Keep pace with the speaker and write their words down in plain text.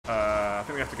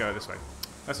think we have to go this way.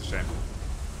 That's a shame.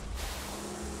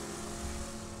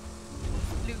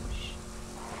 Loosh.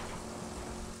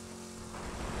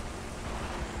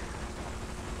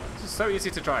 This is so easy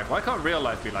to drive. Why can't real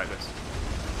life be like this?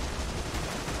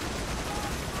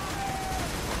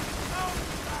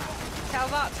 Tell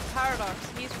that to Paradox.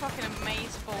 He's fucking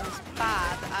amazeballs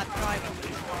bad at driving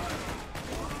these cars.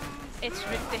 It's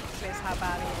ridiculous how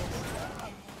bad he is.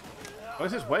 Well,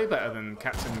 this is way better than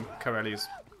Captain Corelli's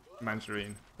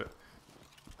Mandarin, but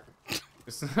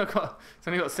it's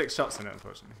only got 6 shots in it,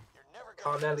 unfortunately.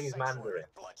 Carnelli's Mandarin.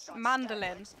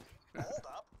 Mandolin.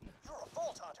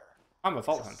 I'm a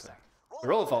Vault Hunter.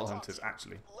 We're all Vault Hunters,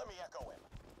 actually.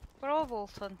 We're all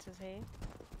Vault Hunters here.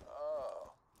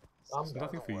 There's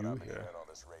nothing for you here.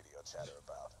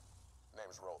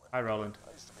 Hi, Roland.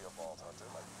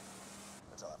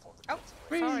 Oh,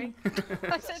 sorry.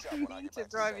 I didn't mean to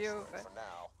drive you over.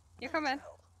 You come in.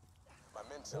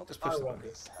 Just push the button.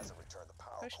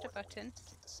 Push the button.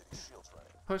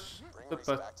 Push the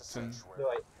button. No,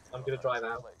 wait, I'm gonna drive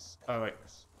out. Oh, wait.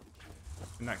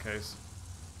 In that case.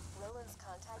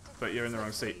 But you're in the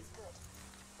wrong seat.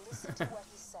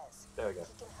 There we go.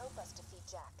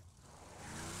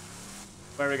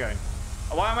 Where are we going?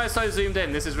 Oh, why am I so zoomed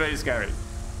in? This is really scary.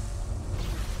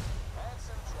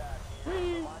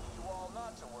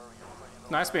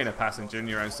 Nice being a passenger in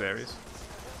your own series.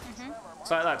 It's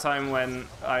like that time when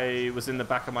I was in the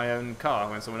back of my own car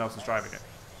when someone else was driving it.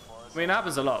 I mean, it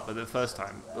happens a lot, but the first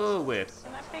time, oh, weird.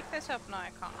 Can I pick this up? No, I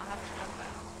can't. I have to jump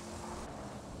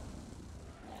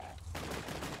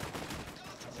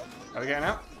out. Are we getting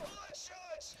out?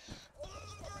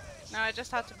 No, I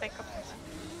just had to pick up this.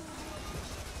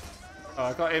 Oh,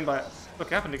 I got in by...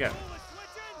 Look, it happened again.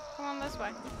 Come on this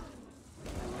way.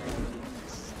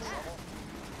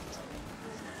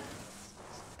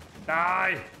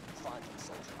 Die!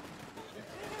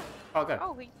 Oh, go.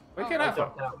 Oh, we Get out from.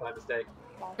 Jumped out by mistake.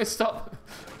 Stop!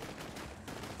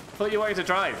 I thought you wanted to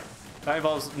drive. That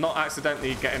involves not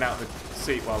accidentally getting out of the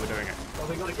seat while we're doing it. Well,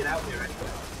 we gotta get out here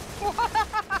anyway.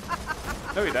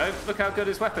 No, we don't. Look how good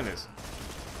his weapon is.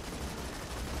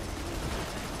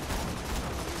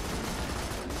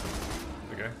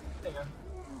 There we go. There you go.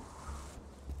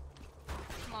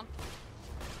 Come on.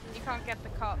 You can't get the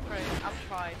cart through. I've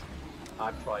tried.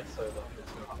 I've tried so long.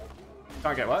 It's not hard.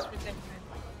 Can't get what? It's ridiculous.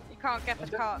 You can't get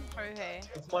the cart through here.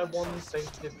 It's my one thing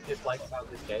to dislike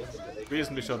about this game. Is that they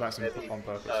Reasonably sure that's on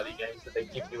purpose. early games that they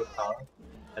give you a car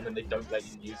and then they don't let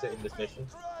you use it in this mission.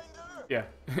 Yeah,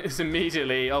 it's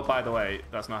immediately, oh, by the way,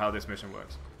 that's not how this mission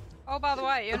works. Oh, by the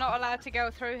way, you're not allowed to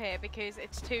go through here because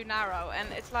it's too narrow, and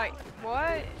it's like,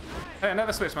 what? Hey, I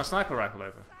never switched my sniper rifle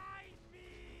over.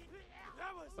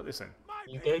 Put this in.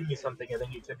 You gave me something and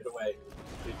then you took it away.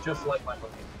 You're just like my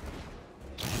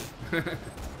mother.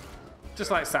 Just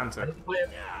like Santa.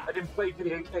 I didn't play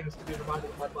video games to be reminded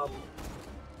of my mum.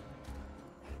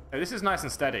 Hey, this is nice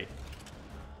and steady.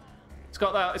 It's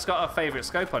got our favourite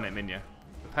scope on it, Minya.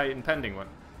 The patent pending one.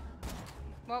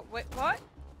 What? Wait, what?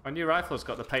 My new rifle's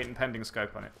got the patent pending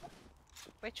scope on it.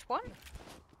 Which one?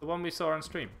 The one we saw on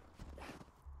stream.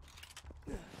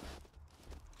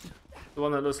 The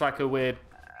one that looks like a weird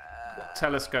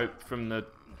telescope from the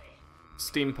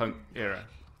steampunk era.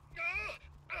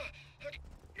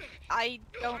 I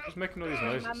don't Who's making all these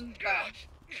noises? remember.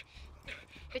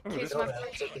 Because my phone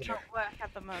does not work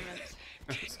at the moment.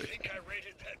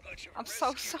 I'm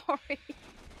so sorry.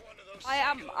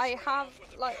 I have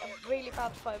like a really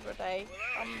bad fibre day.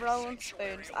 I'm rolling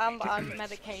spoons and I'm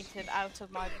medicated out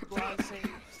of my blood,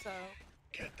 so.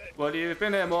 Well, you've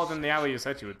been here more than the hour you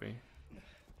said you would be.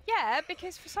 Yeah,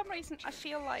 because for some reason I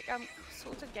feel like I'm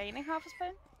sort of gaining half a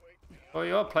spoon. Well,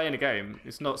 you are playing a game.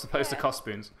 It's not supposed to cost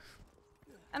spoons.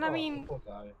 And I mean,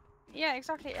 yeah,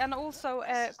 exactly. And also,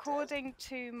 according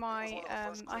to my,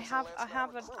 I have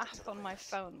an app on my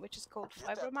phone which is called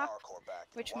Fibre Map,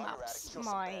 which maps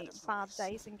my bad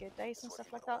days and good days and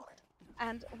stuff like that.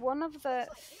 And one of the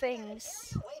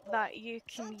things that you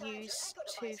can use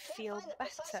to feel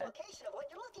better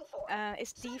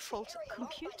is default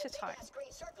computer time.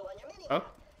 Oh?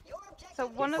 So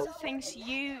one of the things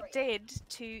you did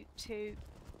to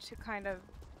kind of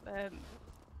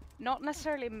not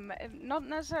necessarily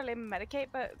medicate,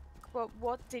 but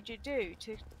what did you do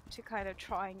to kind of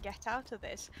try and get out of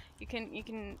this? You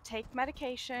can take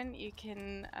medication, you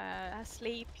can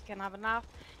sleep, you can have a nap,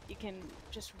 you can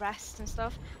just rest and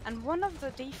stuff. And one of the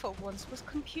default ones was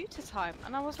computer time,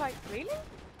 and I was like, really?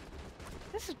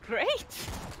 This is great.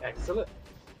 Excellent.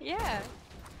 Yeah,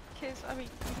 because I mean,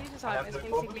 computer time is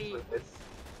basically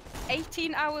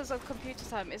 18 hours of computer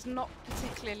time is not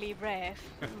particularly rare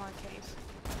in my case.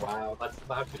 Wow, that's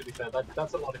to be fair.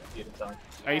 That's a lot of computer time.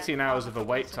 Yeah, 18 hours of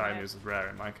await that's time weird. is rare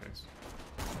in my case.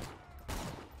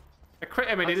 I crit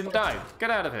him and he didn't die. Get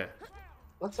out of here.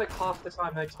 That's like half the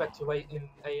time I expect to wait in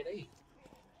A&E.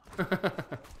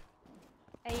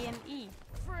 A&E.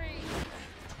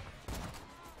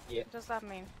 Yeah. What does that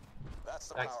mean?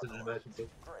 Accident emergency.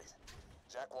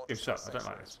 Good shot. I don't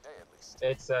like this.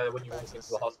 It's when you walk into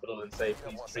the hospital and say,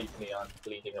 please treat me, I'm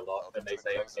bleeding a lot, and they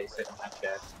say, okay, sit in that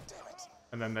chair.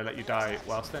 And then they let you die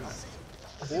whilst in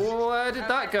there. Where did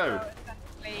that go? So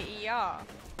essentially ER.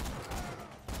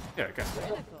 Yeah, I guess so.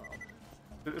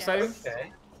 Is it the same?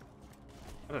 Okay.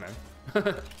 I don't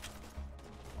know.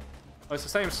 Oh, it's the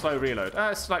same slow reload.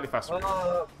 It's slightly faster.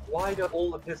 Why do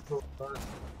all the pistols burn?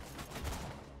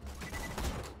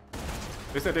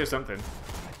 At least they do something.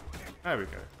 There we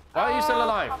go. Why are you still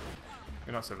alive?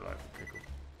 You're not still alive. Okay, cool.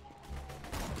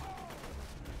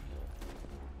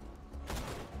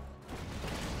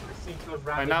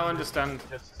 I now understand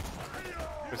this.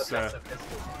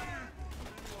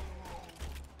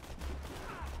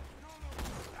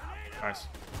 Nice.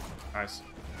 Nice.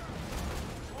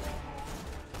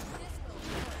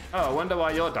 Oh, I wonder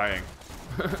why you're dying.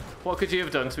 What could you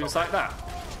have done to incite that?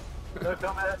 No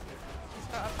comment. He's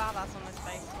got a badass on his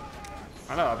face.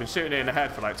 I know, I've been shooting it in the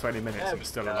head for like 20 minutes and it's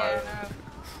still alive. Yeah,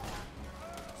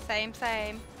 no.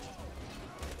 Same.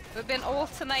 We've been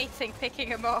alternating picking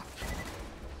him up.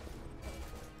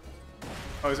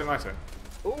 Oh, is it my turn?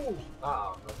 Ooh.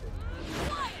 Ah,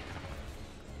 okay.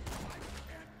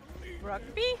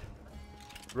 Rugby?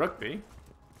 Rugby?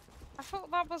 I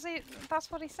thought that was it. That's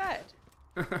what he said.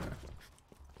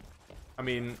 I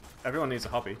mean, everyone needs a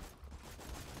hobby.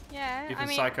 Yeah, Even I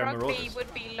mean, Psycho rugby Marauders.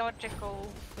 would be logical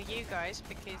for you guys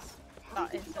because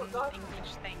that is an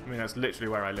English thing. I mean, that's literally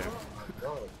where I live.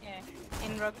 Yeah,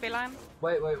 in rugby land.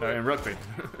 Wait. No, in rugby.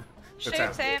 Shoot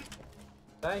town. him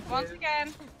Thank you. once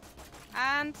again,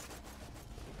 and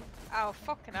oh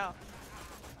fucking hell!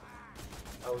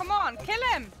 Oh, Come on, kill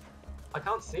him! I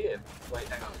can't see him. Wait,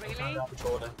 hang on. Really? I'm around the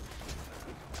corner.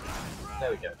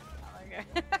 There we go. Okay.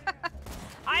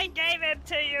 I gave him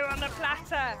to you on a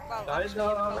platter. Well, I actually,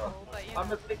 know. in a bowl, but, you know.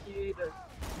 I'm a picky eater.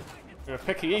 You're a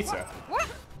picky eater. What?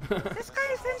 This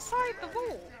guy's inside the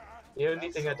wall. The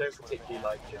only thing I don't particularly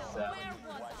like is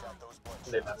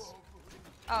liver.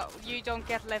 Oh, you don't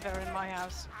get liver in my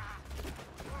house.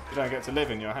 You don't get to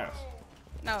live in your house.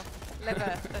 No,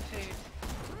 liver, the food.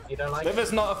 You don't like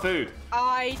Liver's not a food.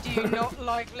 I do not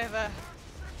like liver.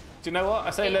 Do you know what?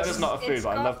 I say liver's not a food, It's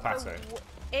but I love got pate.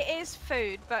 It is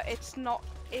food, but it's not.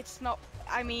 It's not.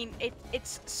 I mean,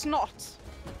 it's snot.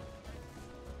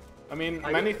 I mean,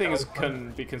 many things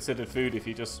can be considered food if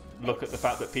you just look at the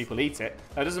fact that people eat it.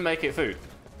 That doesn't make it food.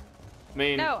 I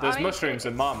mean, No, there's I mean, mushrooms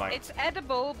in Marmite. It's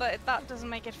edible, but that doesn't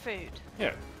make it food.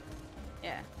 Yeah,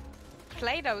 Yeah.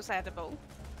 Play-Doh's edible.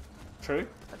 true.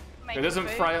 Make It doesn't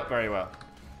food. fry up very well.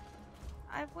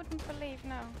 I wouldn't believe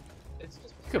no. It's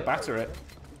just You could batter it.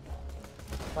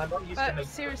 My mum used But to make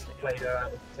seriously- Play-Doh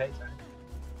out of potato.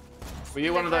 Were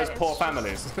you one of those Liver poor is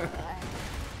families?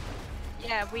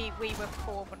 Yeah, we were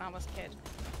poor when I was a kid.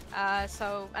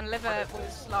 And liver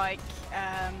was like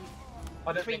I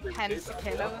don't 3 think we pence do a that,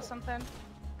 kilo yeah. or something.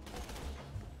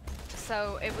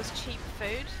 So it was cheap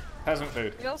food. Peasant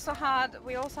food. We also had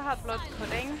blood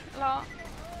pudding a lot.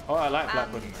 Oh, I like black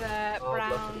And pudding. Oh, blood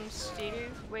brown pudding. stew,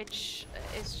 which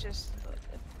is just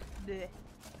bleh.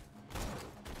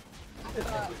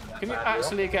 Can you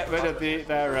actually get rid of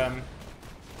their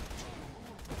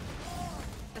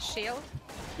The shield.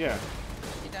 yeah?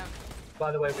 You don't.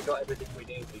 By the way, we got everything we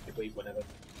need. We could leave whenever.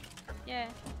 Yeah.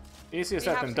 Easier We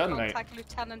said have than to done, mate. contact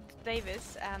Lieutenant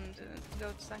Davis and go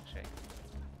to Sanctuary.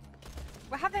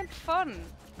 We're having fun.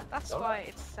 That's Alright. why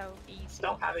it's so easy.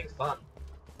 Stop having fun.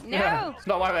 No! Yeah, it's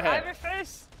not why we're I here.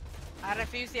 refuse! I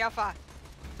refuse the offer.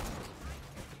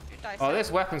 You die Oh, soon.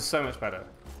 this weapon's so much better.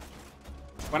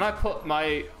 When I put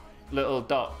my little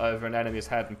dot over an enemy's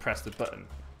head and press the button,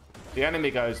 the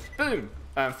enemy goes boom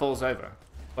and falls over.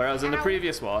 Whereas in the Ow.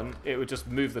 previous one, it would just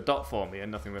move the dot for me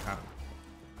and nothing would happen.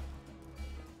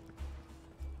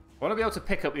 I want to be able to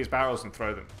pick up these barrels and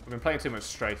throw them. I've been playing too much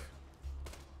strafe.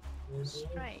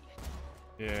 Strafe.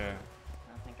 Yeah.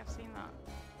 I don't think I've seen that.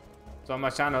 It's on my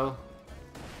channel.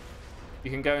 You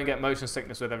can go and get motion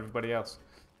sickness with everybody else.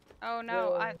 Oh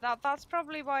no, Yeah. that's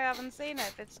probably why I haven't seen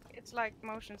it. It's like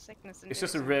motion sickness. It's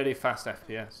just a really fast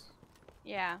FPS.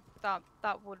 Yeah, that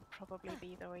would probably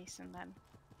be the reason then.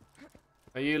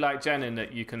 Are you like Jen in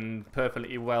that you can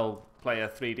perfectly well play a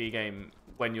 3D game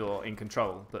when you're in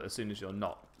control, but as soon as you're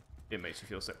not, it makes you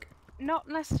feel sick? Not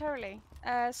necessarily.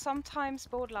 Sometimes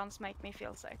Borderlands make me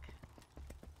feel sick.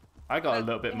 I got a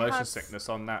little bit it motion has- sickness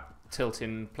on that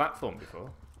tilting platform before.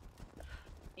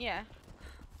 Yeah.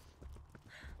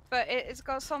 But it's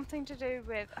got something to do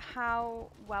with how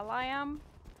well I am,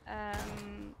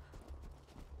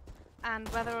 and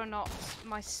whether or not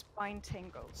my spine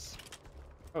tingles.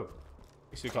 Oh, at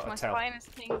least you If got my a tell. spine is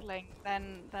tingling,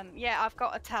 then yeah, I've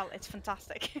got a tell. It's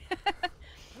fantastic.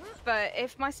 But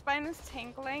if my spine is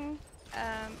tingling,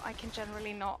 I can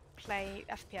generally not play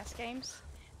FPS games.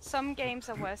 Some games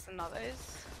are worse than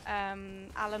others.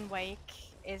 Alan Wake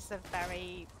is a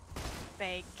very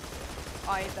big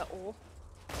either or.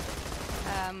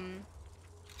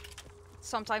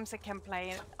 Sometimes I can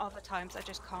play it, other times I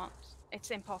just can't.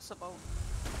 It's impossible,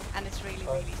 and it's really,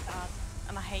 really sad,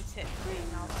 and I hate it being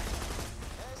that way.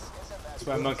 That's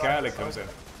where Monkey Island comes in.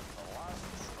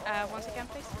 Once again,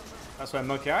 please. That's where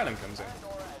Monkey Island comes in.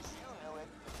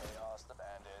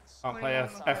 Can't play a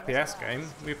FPS game,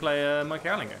 we play a Monkey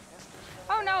Island game.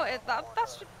 Oh no,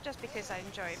 that's just because I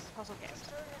enjoy puzzle games.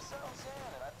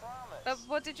 But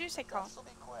what did you say, Carl?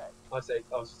 I was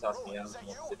just asking Alan if he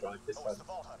wanted to drive this one.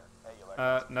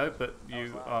 No, but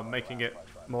you are making it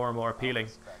more and more appealing.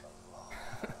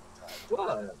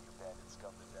 What?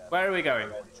 Where are we going?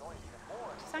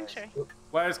 Sanctuary.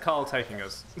 Where is Carl taking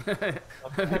us? Let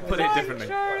me put it differently.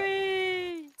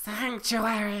 Sanctuary!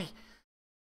 Sanctuary!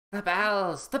 The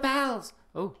bells! The bells!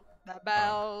 Oh. The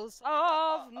bells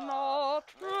of Notre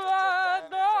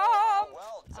Dame!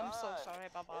 I'm so sorry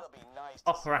about that.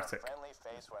 Operatic.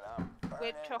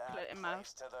 With chocolate in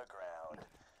mouth.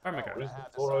 Where am I going?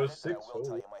 406.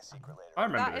 I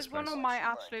remember That this is one place. of my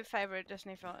absolute favorite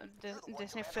Disney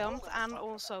films, and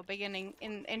also beginning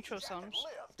in intro songs.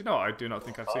 You know what? I do not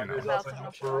think I've seen that. Bells of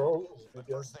Notre Dame.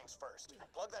 First things first.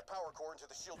 Plug that power cord into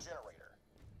the shield generator.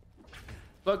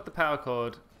 Plug the power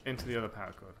cord into the other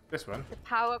power cord. This one. The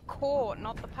power cord,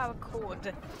 not the power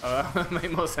cord. Oh, that would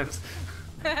make more sense.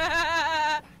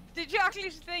 Did you actually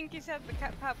think he said the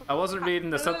power cord? I wasn't reading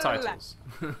the subtitles.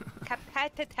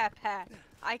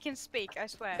 I can speak, I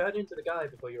swear. Turn into the guy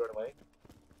before you run away.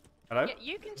 Hello? Yeah,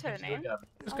 you can turn in.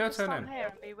 Just I'll go just turn stand in. here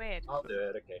and be weird. I'll do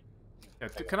it, okay. Yeah,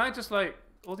 can I just, like,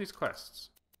 all these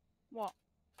quests? What?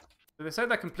 They say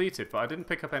they're completed, but I didn't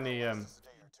pick up any, Oh,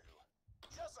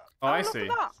 I look see. at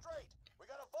that.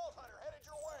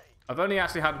 I've only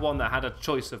actually had one that had a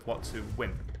choice of what to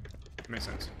win. Makes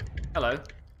sense. Hello.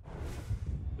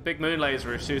 The big moon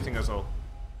laser is shooting us all.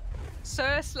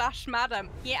 Sir/Madam.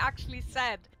 He actually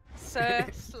said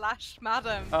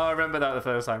Sir/Madam. Oh, I remember that the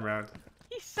first time round.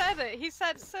 He said it. He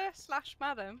said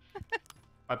Sir/Madam.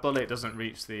 My bullet doesn't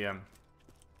reach the,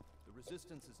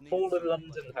 Fall of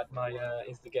London had my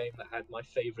is the game that had my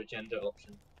favourite gender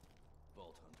option.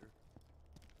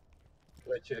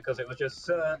 Which, because it was just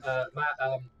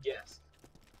yes.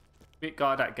 beat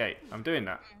guard at gate. I'm doing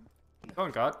that. Go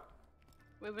on, guard.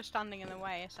 We were standing in the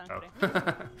way, essentially.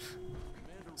 Oh.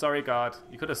 Sorry, guard.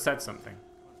 You could have said something.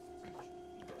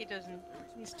 He doesn't.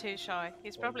 He's too shy.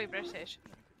 He's probably British.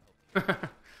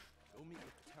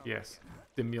 Yes.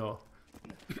 Demure.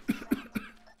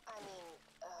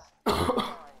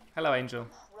 Hello, Angel.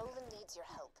 Roland needs your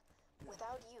help.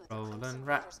 Without you, the Roland Crimson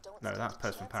Rat. Raiders don't No, stand that's a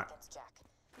Postman chance Pat. against Jack.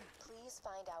 Please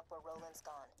find out where Roland's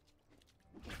gone.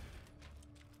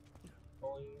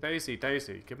 Daisy,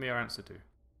 Daisy, give me your answer to.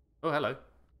 Oh, hello.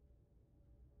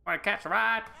 Alright, catch a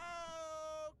ride.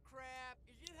 Oh, crap.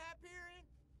 Is it Hyperion?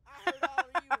 I heard all of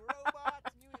you were robots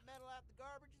and you eat metal out the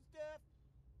garbage and stuff.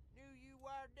 Knew you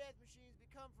wired death machines would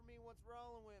come for me once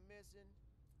Roland went missing.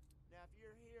 Now, if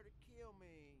you're here to kill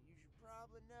me, you should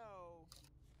probably know.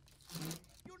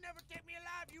 You'll never take me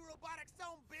alive, you robotic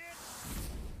son of a bitch!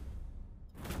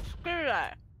 Screw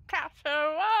that. Catch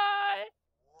a ride.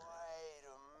 Wait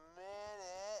a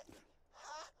minute.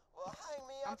 Huh? Well, hang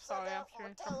me I'm upside sorry, down I'm from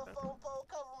a sure something. telephone pole,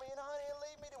 cover me in honey, and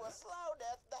lead me to a slow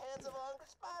death at the hands of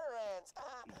hungry spider ants.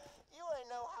 You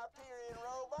ain't no Hyperion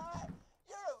robot.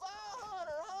 You're a vile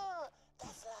hunter, huh?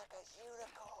 That's like a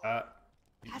unicorn.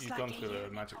 You've gone through a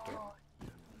magic door.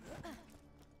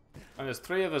 And there's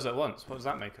 3 of us at once. What does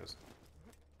that make us?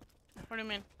 What do you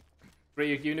mean?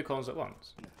 3 unicorns at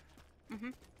once.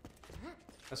 Mhm.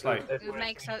 That's like.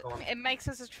 It makes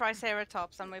us a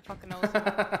Triceratops, and we fucking awesome.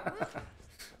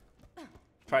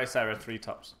 Tricera 3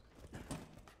 tops.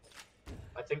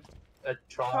 I think a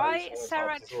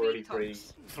Triceratops is already free.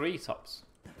 3 tops.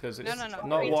 Because it's No.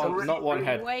 not It's one, not one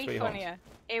head, way 3 horns. funnier.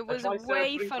 It was A Triceratops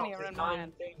way three funnier tops in is my 9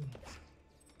 head. things.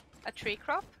 A tree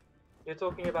crop? You're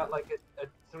talking about like a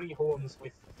 3 horns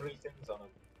with 3 things on them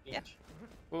each. Yeah.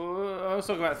 Well, I was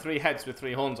talking about 3 heads with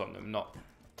 3 horns on them, not.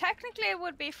 Technically, it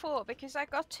would be 4 because I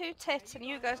got 2 tits and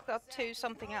you guys got 2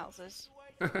 something else's.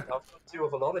 I've got 2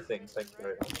 of a lot of things, thank you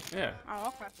very much. Yeah. Oh,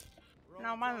 okay.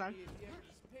 No, man, then. If you ever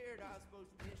disappeared, I was supposed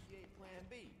to initiate Plan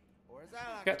B. Or as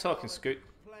I like Get to call talking, it, Scoot.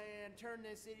 Plan turn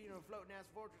this city into a floating ass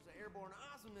fortress of airborne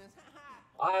awesomeness.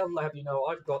 I'll have you know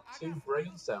I've got 2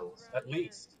 brain cells, at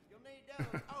least. You'll need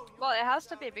those. Oh, you'll Well, it need has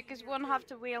to those. be because one have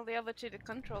to wheel the other to the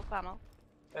control panel.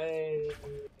 Hey.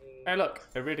 Hey, look,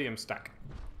 iridium stack.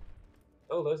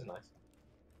 Oh, those are nice.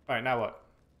 Right, now what?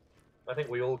 I think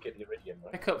we all get iridium,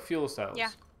 right? Pick up fuel cells. Yeah.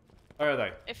 Where are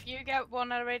they? If you get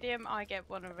one iridium, I get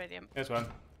one iridium. Here's one.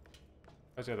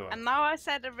 Where's the other one? And now I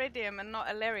said iridium and not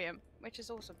Illyrium, which is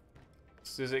awesome.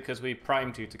 Is it because we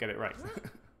primed you to get it right?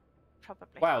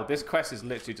 Probably. Wow, this quest is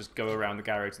literally just go around the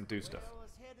garage and do stuff. Well,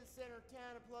 let's head to the center of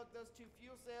town and plug those 2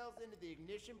 fuel cells into the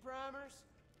ignition primers.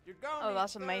 You're going Oh,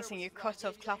 that's amazing. You cut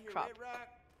off Claptrap.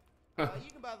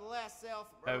 You can buy the last cell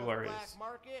from No Earl's worries. Black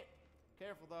Market.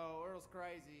 Careful though, Earl's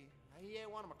crazy. He ate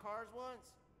one of my cars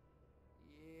once.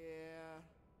 Yeah,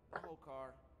 the whole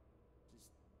car, just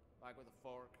like with a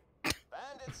fork.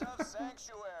 Bandits of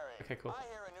Sanctuary. Okay, cool. I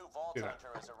hear a new vault Do that.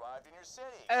 hunter has arrived in your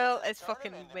city. Earl Just is turn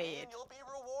fucking him into me weird. and you'll be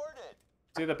rewarded.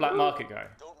 See the black market guy?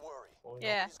 Don't worry.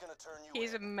 Yeah. He's gonna turn you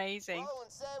He's in. amazing.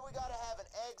 Roland said we gotta have an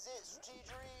exit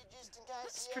strategery just in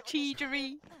case he ever Strategery.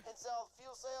 and sell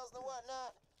fuel cells and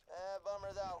whatnot.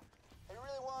 Bummer though. He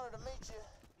really wanted to meet you.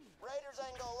 Raiders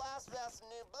ain't gonna last without some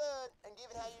new blood, and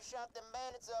given how you shot them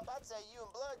bandits up, I'd say you and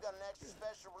Blood got an extra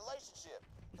special relationship.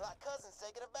 Like cousins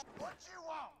taking a back. What you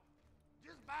want?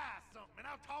 Just buy something and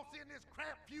I'll toss in this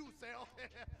crap fuel cell.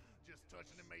 Just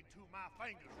touching it made 2 of my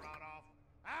fingers rot off.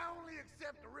 I only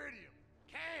accept iridium.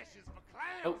 Cash is for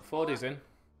clowns. Oh, Ford is in.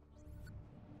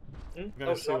 I'm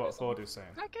gonna see what Ford is saying.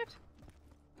 Oh, good.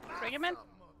 Bring him in.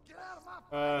 Get out of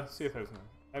my See if there's no.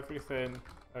 Everything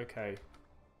okay.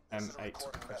 This is a M8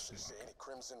 recorded question message to mark. any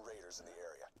Crimson Raiders in the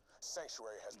area.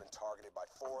 Sanctuary has been targeted by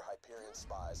 4 Hyperion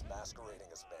spies masquerading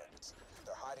as bandits.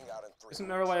 They're hiding out in 3. Isn't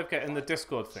there a way of getting the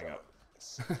Discord thing up?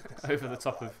 Over the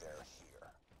top of...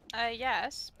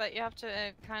 Yes, but you have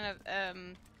to kind of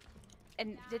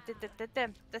and the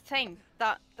thing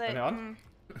that Turn it on?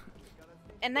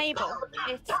 enable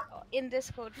it in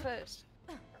Discord first.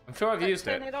 I'm sure I've Like, used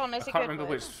it. turn it on I is a can't good remember word.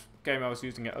 which game I was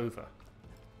using it over.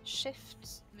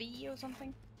 Shift V or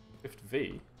something. Shift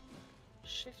V?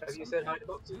 Shift. Have you something. said hi to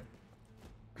Boxy?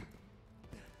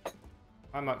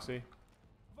 Hi, Moxie.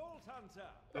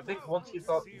 I think once you've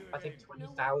got, I think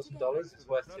 $20,000, it's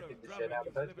worth tipping the shit out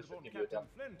of it, because we'll give you a dump.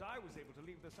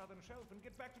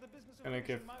 Gonna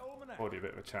give Fordy a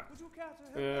bit of a chat.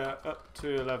 Up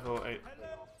to level 8.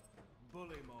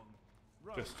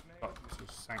 Just up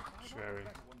to Sanctuary.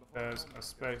 There's a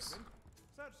space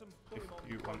if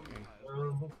you want me. I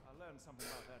learned something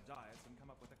about their diets and come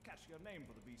up with a catchier name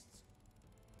for the beasts.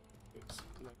 It's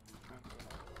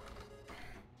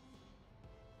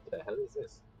What the hell is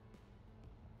this?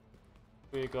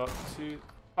 we got 2.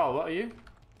 Oh, what are you?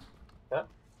 Huh?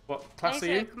 What class He's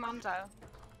are a you? commando.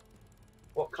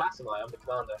 What class am I? I'm the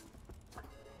commander.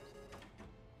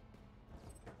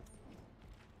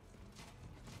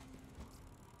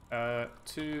 Uh,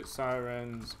 2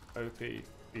 sirens, OP,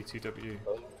 BTW.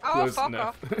 Oh, Was fuck nerf.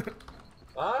 off.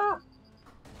 Ah!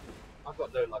 I've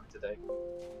got no luck today.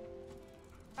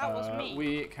 That was me.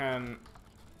 We can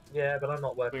Yeah, but I'm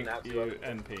not working link out too you well.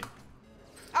 NP.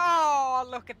 Oh,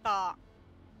 look at that.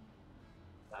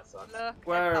 That sucks. Look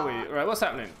Where at are we? that. Right, what's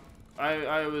happening?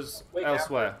 I was Wait,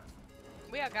 elsewhere.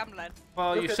 We are gambling.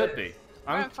 Well, Look you at should this. be.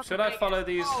 We're in fucking Should I Vegas. follow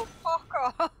these? Oh, fuck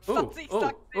off. Ooh, That's the ooh,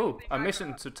 exact same ooh! thing A I mission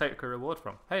got. to take a reward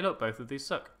from. Hey, look, both of these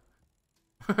suck.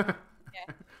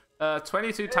 Yeah.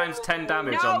 22 times 10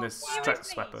 damage No, on this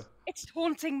seriously. swapper. It's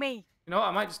taunting me. You know what?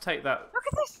 I might just take that. Look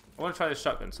at this. I want to try the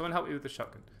shotgun. Someone help me with the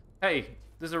shotgun. Hey,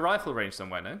 there's a rifle range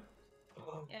somewhere, no?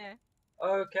 Yeah.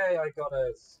 Okay, I got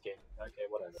a skin. Okay,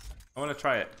 whatever. I want to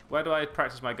try it. Where do I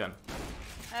practice my gun?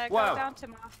 Go Wow. down to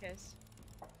Marcus.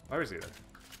 Where is he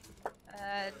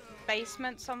then?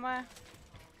 Basement somewhere.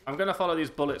 I'm going to follow these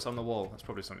bullets on the wall. That's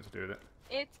probably something to do with it.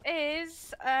 It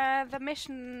is the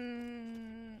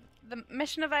mission. The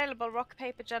mission available: rock,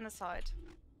 paper, genocide.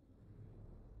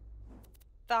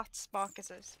 That's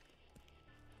Marcus's.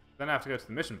 Then I have to go to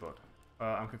the mission board.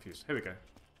 I'm confused. Here we go.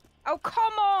 Oh,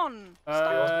 come on!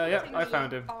 Stop Yeah, taunting I me,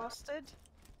 found you him. Bastard.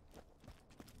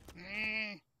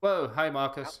 Whoa, hi Oh,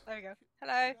 Marcus. there we go. Hello. Can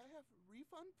I have a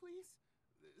refund, please?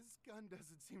 This gun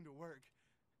doesn't seem to work.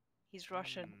 He's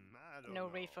Russian. I don't No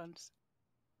know. refunds.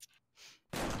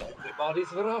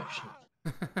 Everybody's Russian.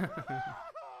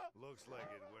 Looks like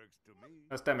it works to me.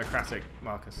 That's democratic,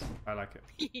 Marcus. I like it.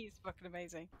 He's fucking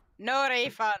amazing. No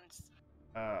refunds.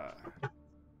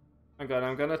 Hang on,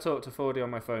 I'm going to talk to 4D on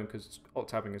my phone because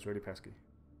alt-tabbing is really pesky.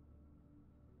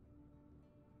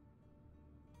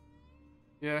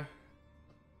 Yeah,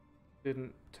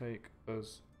 Didn't take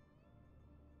us.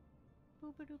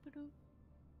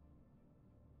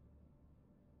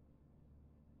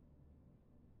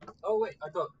 Oh wait, I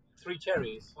got 3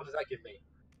 cherries. What does that give me?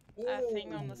 A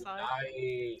thing on the side.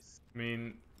 Nice. I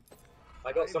mean,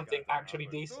 I got something actually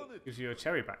decent. gives you a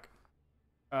cherry back.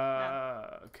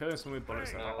 Killing someone with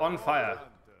bullets that are on fire.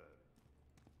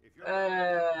 If you're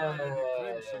the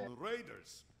Crimson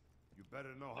Raiders, you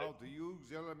better know how to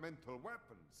use elemental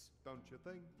weapons, don't you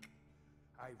think?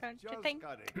 I've just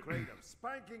got a crate of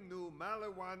spanking new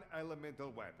Malawan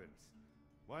elemental weapons.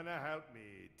 Wanna help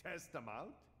me test them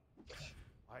out?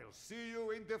 I'll see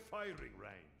you in the firing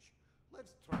range.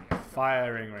 Let's try it.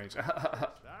 Firing range. Here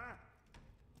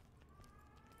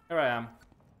I am.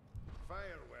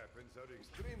 Fire weapons are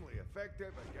extremely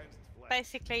effective against flesh.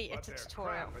 Basically, but it's a they're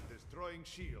tutorial. crap at destroying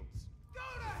shields. Go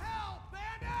to hell,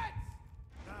 bandits!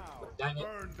 Now, Dang it.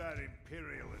 burn that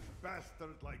imperialist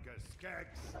bastard like a skag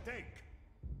steak.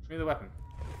 Give me the weapon.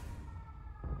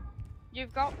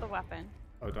 You've got the weapon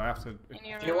Oh, do I have to? in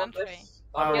your Do you want inventory. this?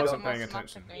 I I'll wasn't get paying it.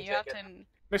 attention. You have to.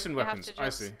 Mission You weapons. have to I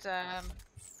just, see.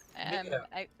 Minya,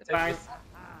 take Bang. this.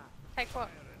 take what?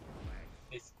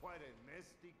 This. Quite a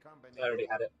nasty combination. I already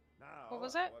had it. Now, What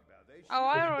was it? what about they Oh,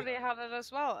 I Would you already had it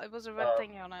as well. It was a red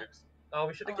thingy on it. Oops. Oh,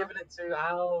 we should have Oh, given it to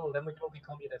Al. Then we can all be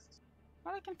communists.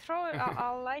 Well, I can throw it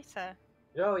out later.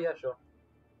 Oh yeah, sure.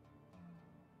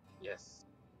 Yes.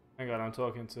 Hang on, I'm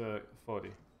talking to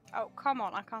 40. Oh, come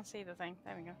on. I can't see the thing.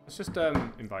 There we go. Let's just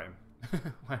invite him.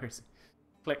 Where is he?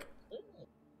 Click.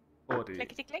 40.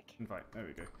 Clickety click. Invite. There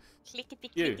we go. Clickety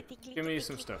You, clickety clickety. give me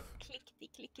some stuff. Clickety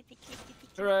clickety clickety.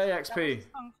 Hooray, That was XP. a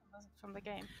song from the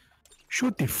game.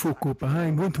 Shut the fuck up,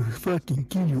 I'm going to fucking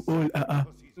kill you all.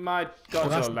 My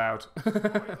God, you're loud.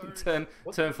 turn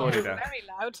 40 down. Very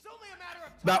loud.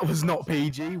 That was not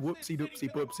PG. Whoopsie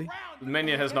doopsie poopsie.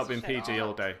 Minya has not been PG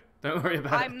all day. Don't worry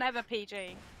about I'm it. never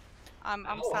PG. I'm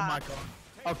Oh sad. my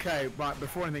god. Okay, right,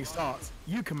 before anything starts,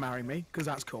 you can marry me, because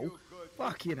that's cool.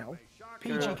 Fuck, you know.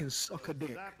 PG can suck a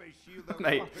dick.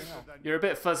 Mate, you're a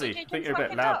bit fuzzy. I think you're a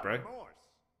bit loud, bro.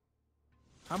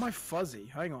 How am I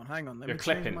fuzzy? Hang on. Let You're me change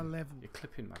clipping. my level. You're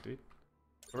clipping, my dude.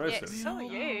 Yeah, Corrosive. so are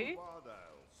you.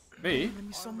 Me? Let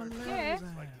me sum my levels Yeah.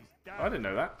 out. I didn't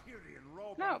know that.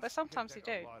 No, but sometimes you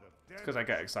do. It's because I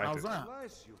get excited. How's that?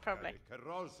 Probably.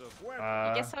 Uh,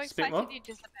 You get so speak excited more? you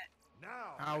just a bit.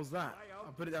 How's that?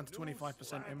 I put it down to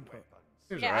 25% input.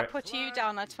 Seems Yeah, I alright. put you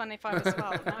down at 25 as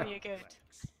well. Now you're good.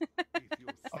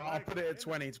 I'll put it at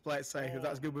 20 to play it safe. If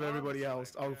that's good with everybody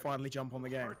else, I'll finally jump on the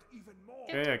game.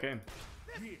 Yeah, game.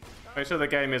 Make sure the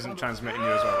game isn't transmitting you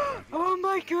as well. Oh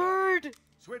my god!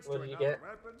 What do you get?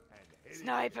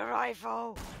 Sniper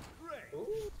rifle!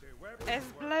 Ooh. It's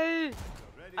blue!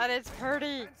 And it's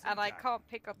pretty! And I can't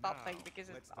pick up that thing because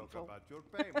it's full.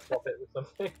 Swap it with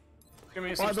something. Give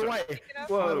me some By the stuff. way, by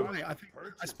the Whoa. way,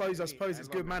 I suppose it's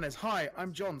good manners. Hi,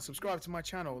 I'm John. Subscribe to my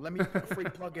channel. Let me put a free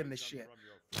plug in this shit.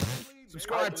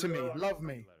 Subscribe to me. Love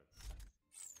me.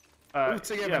 All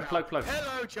together Yeah, now. plug.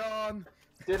 Hello, John.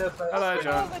 Dinner first. Hello, All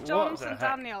John. the What Johns the and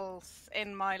heck? Daniels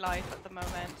in my life at the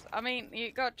moment. I mean,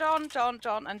 you got John, and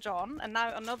John, and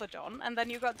now another John, and then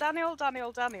you got Daniel,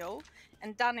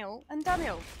 and Daniel.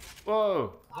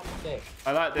 Whoa. Okay.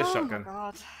 I like this Oh shotgun. my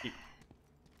god.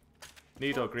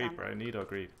 Need or greed, bro. Need or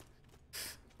greed.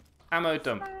 Ammo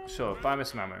dump. Sure, buy me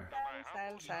some ammo.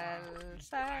 Sell.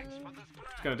 Just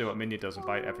gonna do what Minya does and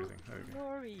bite everything. There we go.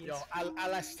 Glorious. Yo,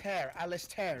 Alistair.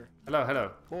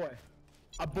 Hello. Boy,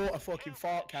 I bought a fucking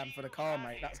fart can for the car,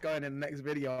 mate. That's going in the next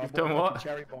video. I You've bought done a what? fucking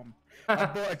cherry bomb. I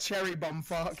bought a cherry bomb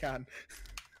fart can.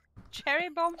 Cherry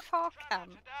bomb fart can.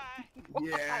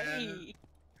 Yeah. Why?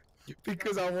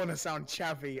 Because I want to sound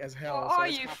chavvy as hell. Or so are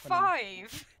it's you happening.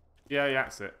 5? Yeah,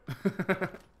 that's it.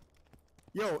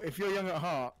 Yo, if you're young at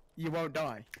heart, you won't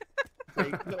die.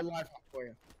 Wait, little life hack for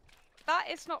you. That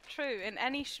is not true in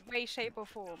any way, shape, or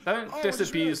form. Don't Oh,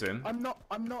 disabuse look, him. I'm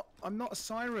not a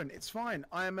siren. It's fine.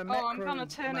 I am a Oh, I'm gonna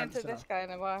necromancer. turn into this guy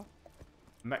in a while.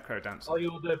 Macro dancer. Oh,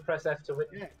 you'll do press F to win.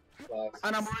 Yeah. Well,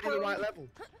 And I'm already the right level.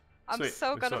 I'm Sweet,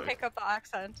 so we gonna sorted. pick up that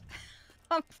accent.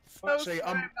 I'm so Actually,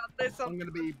 sorry about this. I'm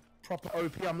gonna be proper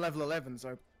OP. I'm level 11,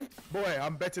 so boy,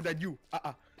 I'm better than you.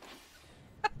 Thanks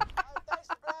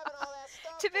for grabbing all that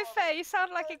stuff. To be for me. fair, you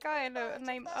sound like a guy Burn some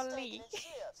named best Ali. steak and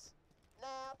chips. Now,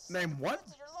 to Name save the what? rest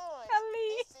of your loins, Ali.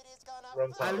 this city's gonna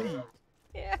Wrong flow. time. Ali.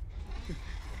 Yeah.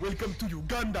 Welcome to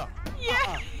Uganda.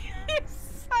 Yeah. You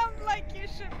sound like you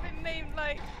should be named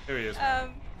like Here he is.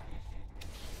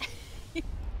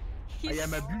 I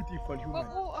am a beautiful human.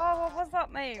 what was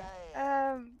that name?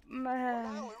 Now we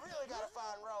really gotta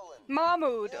find Roland.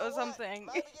 Mahmoud You know or what? something.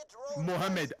 Maybe get to Roland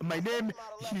Mohammed. first. My name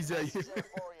Some of the is places there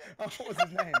for you. what was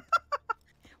his name?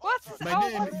 What's his, My oh,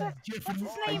 name what's, is the, Jeffrey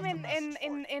what's his name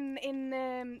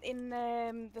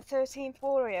in the 13th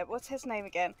Warrior? What's his name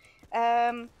again?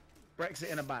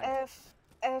 Brexit in a bag.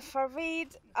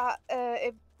 Farid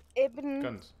Ibn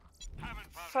Guns.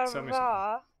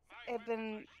 Farah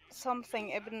Ibn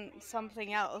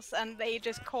something else, and they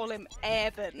just call him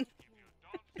Eben.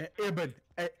 Eben,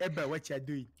 what you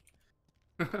doing?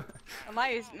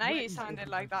 And now you sounded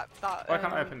like that. Why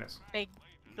can't I open this? Big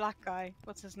black guy.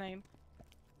 What's his name?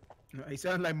 No, he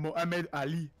sounds like Muhammad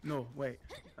Ali. No, wait.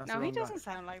 That's No, the he wrong guy. doesn't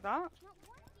sound like that.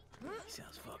 He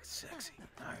sounds fucking sexy.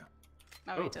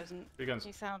 No, Oh, he doesn't. big guns.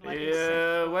 He sounds like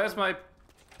Yeah, where's my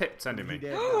pip sending me?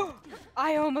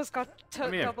 I almost got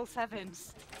Come here. double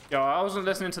sevens. Yo, I wasn't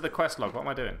listening to the quest log. What am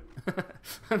I doing?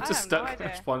 I'm just have no stuck, idea.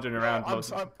 just wandering around.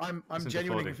 I'm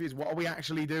genuinely confused. What are we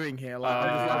actually doing here? We're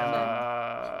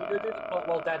gonna do the part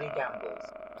while Daddy gambles.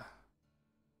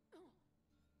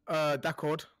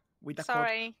 D'accord. We d'accord.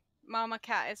 Sorry, Mama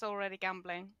Cat is already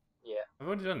gambling. Yeah. I've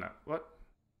already done that. What?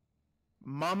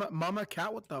 Mama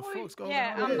Cat, what the fuck's going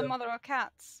Yeah, on? I'm the mother of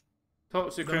cats.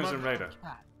 Talk to Crimson Raider.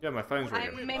 Yeah, my phone's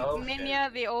I'm ringing.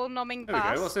 Minya, the all-numbing There we go.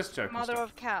 bass, What's this joke? mother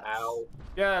of cats. Ow.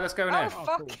 Yeah, let's go in Oh, there.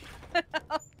 fuck.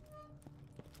 Cool.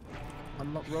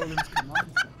 Unlock Roland's command.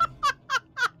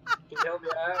 Can you help me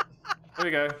out? There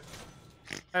we go.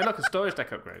 Hey, look, a storage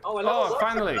deck upgrade. Oh, I leveled up.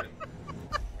 Finally!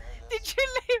 Did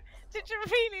you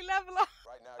really level up?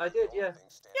 I did, yeah.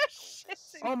 You're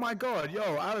shitting. Oh my god, yo,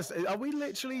 Alice, are we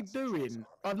literally doing?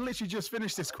 I've literally just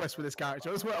finished this quest with this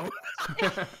character as well.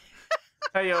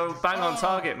 Hey, yo, bang on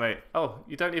target, mate. Oh,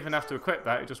 you don't even have to equip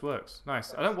that, it just works.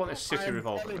 Nice. I don't want this shitty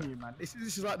revolver. I'm telling you, man. This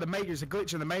is like the Matrix, a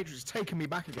glitch in the Matrix. It's taking me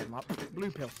back again, like blue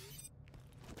pill.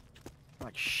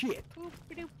 Like shit.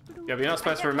 Yeah, but you're not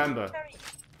supposed to remember.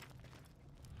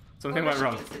 Something went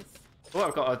wrong. Oh,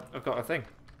 I've got a thing.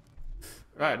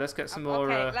 Right, let's get some more.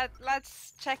 Okay,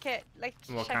 let's check it. Like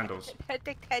more check candles.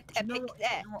 You know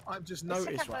what I've just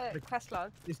noticed, right? the quest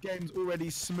log. This game's already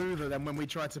smoother than when we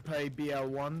tried to play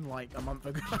BL1 like a month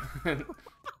ago.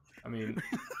 I mean,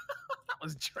 that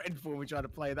was dreadful when we tried to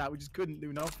play that. We just couldn't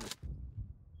do nothing.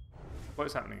 what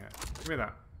is happening here? Give me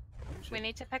that. We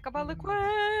need to pick up all the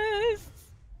quests.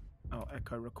 Oh,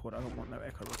 echo record. I don't want no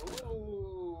echo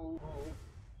record.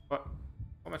 What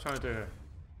am I trying to do here?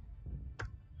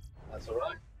 That's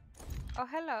alright. Oh,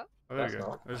 hello. Oh, there we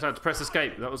go. I just had to press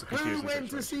escape. That was a Who confusing went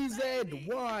to situation. see Zed?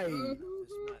 Why?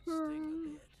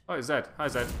 Oh, it's Zed. Hi,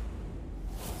 Zed.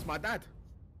 It's my dad.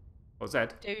 Oh,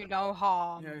 Zed. Do no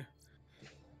harm. Yeah.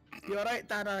 You alright,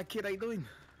 Dad? Kid, how you doing?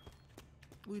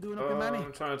 What are you doing up in Manny?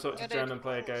 I'm trying to talk to Good. Jen and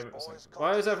play a game.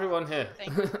 Why is everyone here?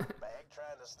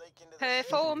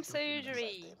 Perform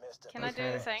surgery. Can I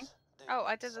do the thing? Oh,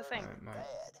 I did the thing.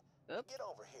 Oops.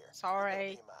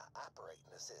 Sorry.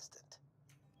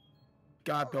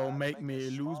 God, don't make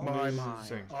me lose my mind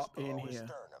Sing. up in here.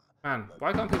 Man,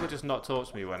 why can't people just not talk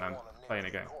to me when I'm playing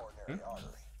a game? Hmm?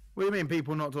 What do you mean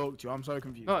people not talk to you? I'm so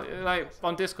confused. No, like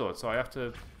on Discord, so I have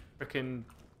to freaking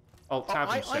alt tab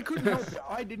and shit. I couldn't help it.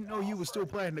 I didn't know you were still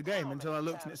playing the game until I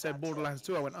looked and it said Borderlands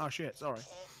 2. I went, oh shit, sorry.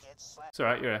 It's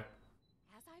alright, you're here.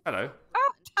 Hello.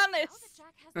 Oh, Tannis.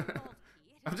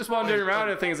 I'm just wandering around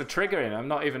and things are triggering. I'm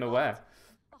not even aware.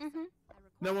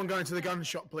 No one going to the gun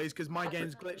shop, please, because my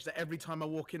game's glitched that every time I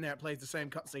walk in there, it plays the same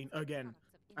cutscene again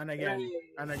and again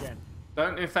and again.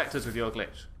 Don't infect us with your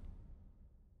glitch.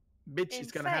 Bitch,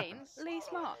 it's gonna happen. Lee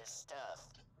Smart.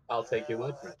 I'll take your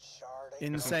word for it.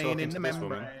 Insane in the to this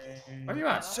woman. membrane. Where are you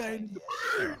at? Insane.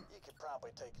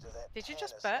 Did you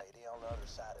just burp?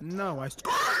 No, I. It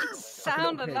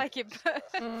sounded like it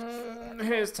burped.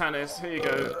 Here's Tannis. Here you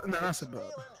go. No, that's a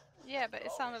burp. Yeah, but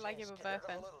it sounded like you were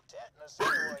burping.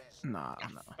 Nah.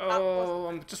 Oh,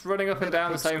 I'm just running up and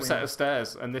down the same set of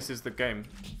stairs, and this is the game.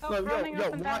 Stop running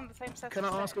up and down the same set Can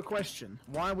of I ask a stairs. question?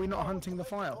 Why are we not hunting the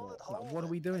firehawk? Like, what are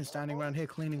we doing standing around here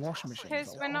cleaning washing machines?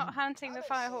 Because we're not hunting the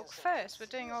firehawk first. We're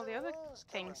doing all the other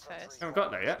things first. Haven't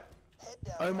got there yet.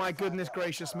 Oh my goodness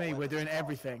gracious me, we're doing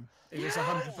everything. It is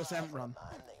 100% run.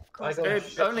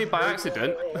 Only by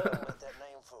accident.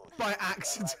 By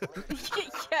accident.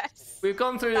 Yes. We've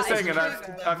gone through this That is thing, and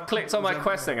true. I've clicked on my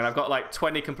quest thing, and I've got like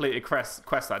 20 completed quests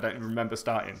that I don't even remember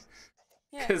starting.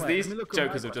 Yeah. Because Wait, these let me look at my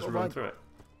jokers have just quest. run through it.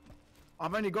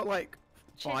 I've only got like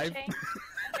 5. Ching,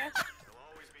 I guess.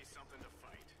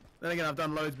 Then again, I've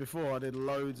done loads before. I did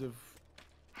loads of.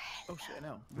 Oh shit,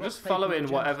 no. I'm just following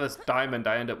whatever diamond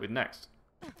I end up with next.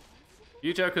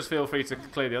 You jokers feel free to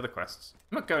clear the other quests.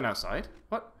 I'm not going outside.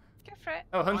 What? Go for it.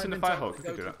 Oh, hunting the I've been firehawk. told You to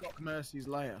could do go that. to Doc Mercy's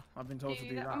lair. I've been told to do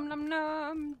the that. num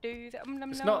num, do the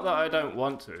num It's num. not that I don't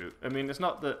want to. I mean, it's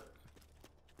not that.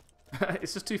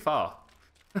 It's just too far.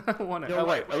 I want it. Oh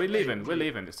wait, are we leaving? We're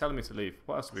leaving. It's telling me to leave.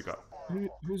 What else have we got?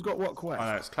 Who's got what quest? Oh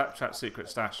no, it's Claptrap's secret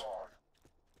stash.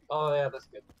 Oh yeah, that's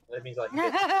good. That means I can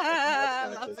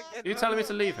get Are you telling me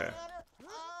to leave here?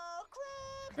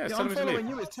 Yeah, it's I'm telling me to following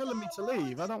leave. you. It's telling me to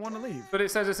leave. I don't want to leave. But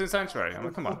it says it's in Sanctuary. I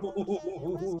mean, come on.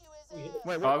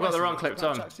 Wait, Oh, I've got the wrong clipped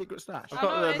on. Secret stash. I've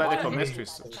got the medical mystery.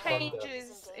 It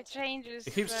changes.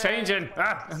 It keeps changing.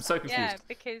 Ah, I'm so confused. Yeah,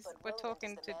 because we're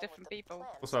talking to different people.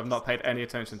 Also, I've not paid any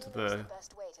attention to the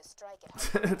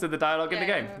to the dialogue in the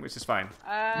game, which is fine.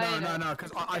 No,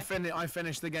 because I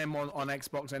finished the game on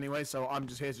Xbox anyway, so I'm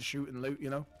just here to shoot and loot, you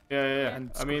know. Yeah.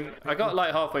 I mean, I got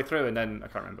like halfway through and then I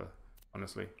can't remember,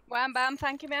 honestly. Wham bam,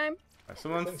 thank you, ma'am.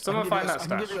 Someone find that I can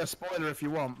stash. give you a spoiler if you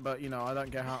want, but you know, I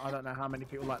don't know how many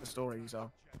people like the story,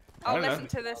 so. I'll listen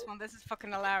to this one. This is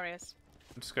fucking hilarious.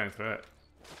 I'm just going through it.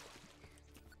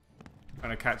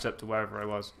 Trying to catch up to wherever I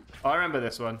was. Oh, I remember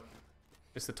this one.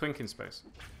 It's the Twinking space.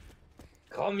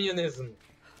 Communism.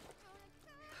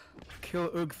 Kill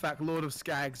Ugthak, Lord of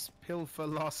Skags. Pilfer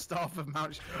lost staff of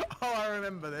Mount. Oh, I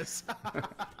remember this.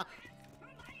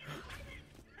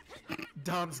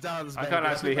 Dance, I can't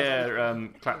actually hear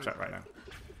Claptrap right now.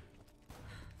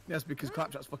 Yes, because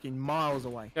Claptrap's fucking miles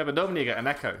away. Yeah, but normally you get an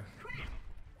echo.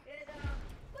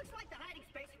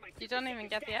 You don't even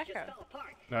get the echo.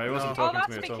 No, he wasn't talking to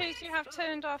me that's at all. because you have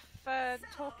turned off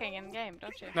talking in game,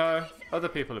 don't you? No, other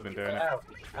people have been doing it.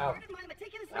 Ow.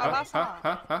 Oh, that's not.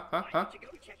 Do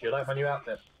you like my new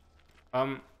outfit?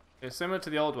 It's similar to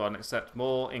the old one, except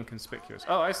more inconspicuous.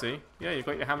 Oh, I see. Yeah, you've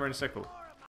got your hammer and sickle.